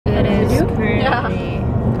It is currently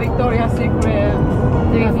Victoria's Secret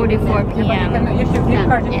 3:44 p.m. and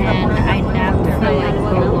I napped for like the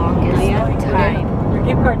longest time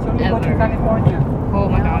ever. Oh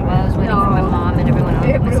my god, while I was waiting for my mom and everyone else,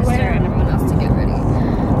 my sister and everyone else to get ready.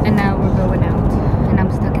 And now we're going out and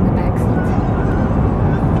I'm stuck in the back seat.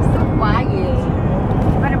 So quiet. You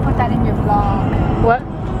better put that in your vlog. What?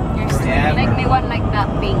 Make me one like that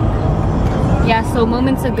pink. Yeah, so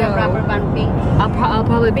moments ago, Rubber band pink. I'll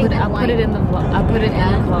probably put it in the vlog. I'll put it in the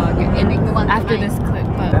vlog after this clip.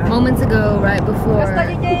 But moments ago, right before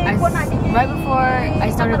I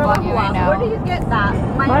started vlogging right now, Where do you get that?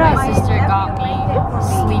 my sister got me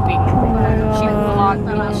sleeping. She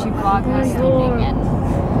vlogged me sleeping, and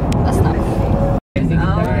that's not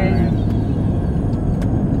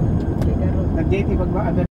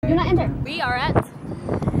You're not in there. We are at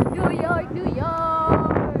New York, New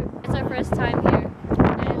York. It's our first time here.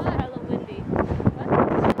 And it's hella windy.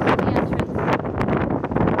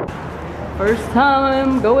 First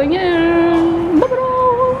time going in.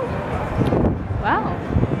 Wow.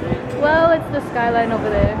 Well, it's the skyline over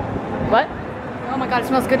there. What? Oh my god, it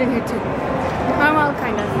smells good in here too. Well,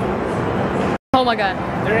 kind of. Oh my god.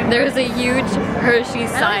 There's a huge Hershey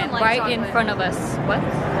sign right in front of us. What?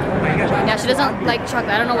 Yeah, she doesn't like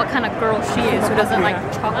chocolate. I don't know what kind of girl she is who doesn't like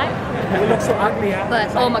chocolate. It looks so ugly, huh?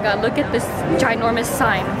 But oh my god, look at this ginormous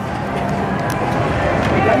sign.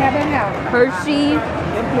 Hershey.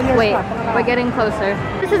 Wait, we're getting closer.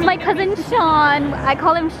 This is my cousin Sean. I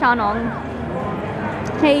call him Shanong.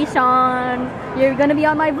 Hey Sean, you're gonna be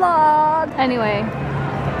on my vlog. Anyway,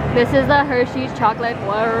 this is the Hershey's Chocolate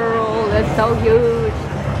World. It's so huge.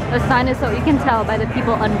 The sign is so, you can tell by the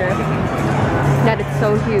people under that it's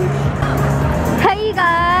so huge. Hey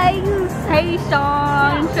guys! Hey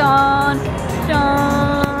Sean!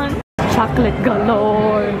 Chocolate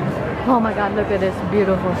galore! Oh my god, look at this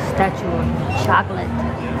beautiful statue of chocolate.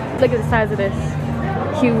 Look at the size of this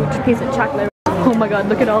huge piece of chocolate. Oh my god,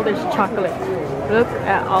 look at all this chocolate. Look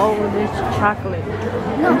at all this chocolate.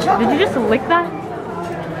 Did you just lick that?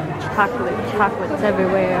 Chocolates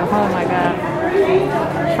everywhere. Oh my god.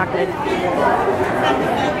 Chocolate.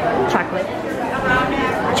 Chocolate.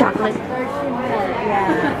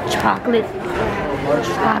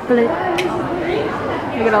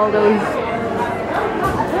 Look at all those.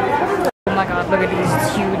 Oh my god, look at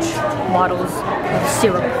these huge bottles of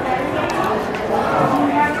syrup.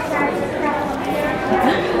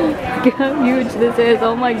 Look how huge this is.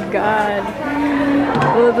 Oh my god.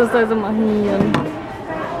 Oh, the size of my hand.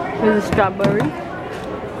 There's a strawberry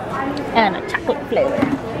and a chocolate flavor.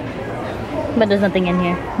 But there's nothing in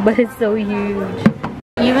here. But it's so huge.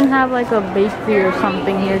 You even have like a bakery or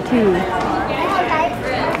something here too.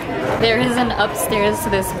 There is an upstairs to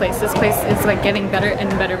this place. This place is like getting better and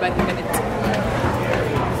better by the minute.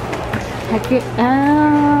 Check it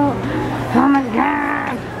out. Oh my god.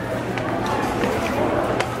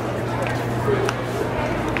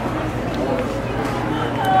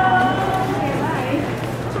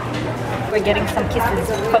 We're getting some kisses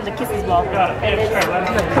from the kisses wall.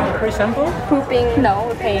 Per sample? Pooping. No,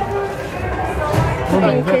 we're paying. Oh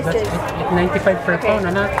my Pooping god, kisses. that's 95 per pound,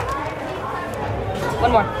 anak.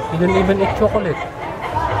 One more. You don't even eat chocolate.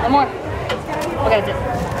 One more. Okay, that's it.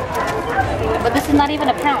 But this is not even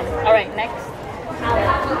a pound. Alright, next.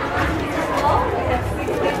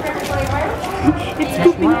 It's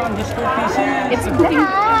pooping. Wow, just 2 pieces. It's pooping.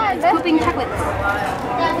 It's pooping chocolates.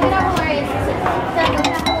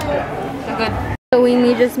 So good. So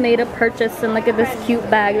we just made a purchase and look at this cute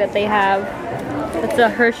bag that they have. It's a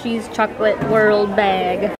Hershey's Chocolate World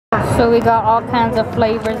bag. So we got all kinds of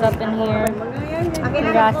flavors up in here. We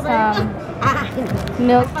got some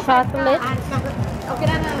milk chocolate,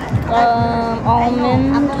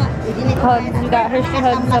 almond hugs. We got Hershey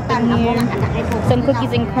hugs up in here. Some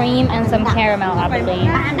cookies and cream and some caramel, I believe.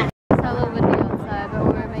 It's hella windy outside, but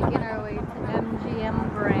we're making our way to MGM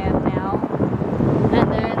Grand now.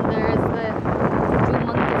 And then there's the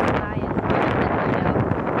humongous sky in front of it right now,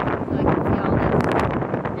 so I can see all this.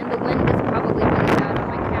 And the wind is probably really bad on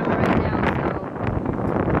my camera right now,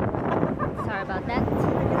 so sorry about that.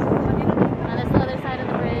 Now that's the other side of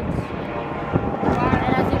the bridge.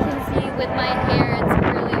 And as you can see with my hair, it's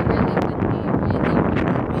really, really windy. Really,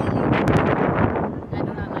 really windy. I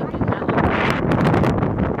do not like it at all.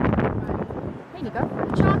 Hey, Nico.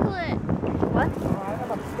 Chocolate! What?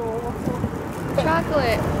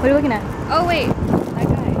 Chocolate. What are you looking at? Oh wait, that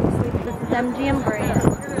guy. This is MGM Grand.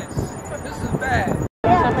 This is bad.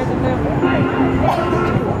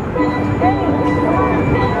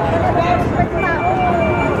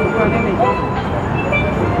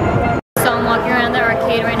 So I'm walking around the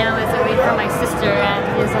arcade right now as I wait for my sister,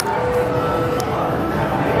 and there's a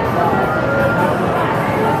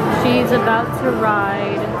about to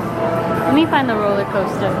ride. Let me find the roller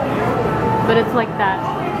coaster. But it's like that.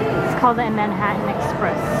 It's called the Manhattan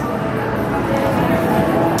Express.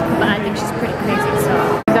 But I think she's pretty crazy,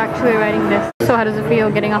 so. She's actually riding this. So how does it feel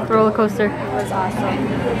getting off the roller coaster? It was awesome.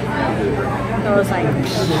 It was like,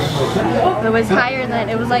 it was higher than,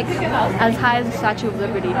 it was like as high as the Statue of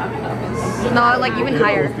Liberty. No, like even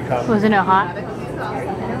higher. Wasn't it hot?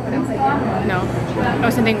 No, I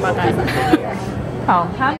wasn't thinking about that. Oh.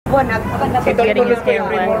 She's getting his hair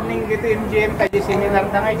wet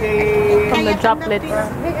from the droplets.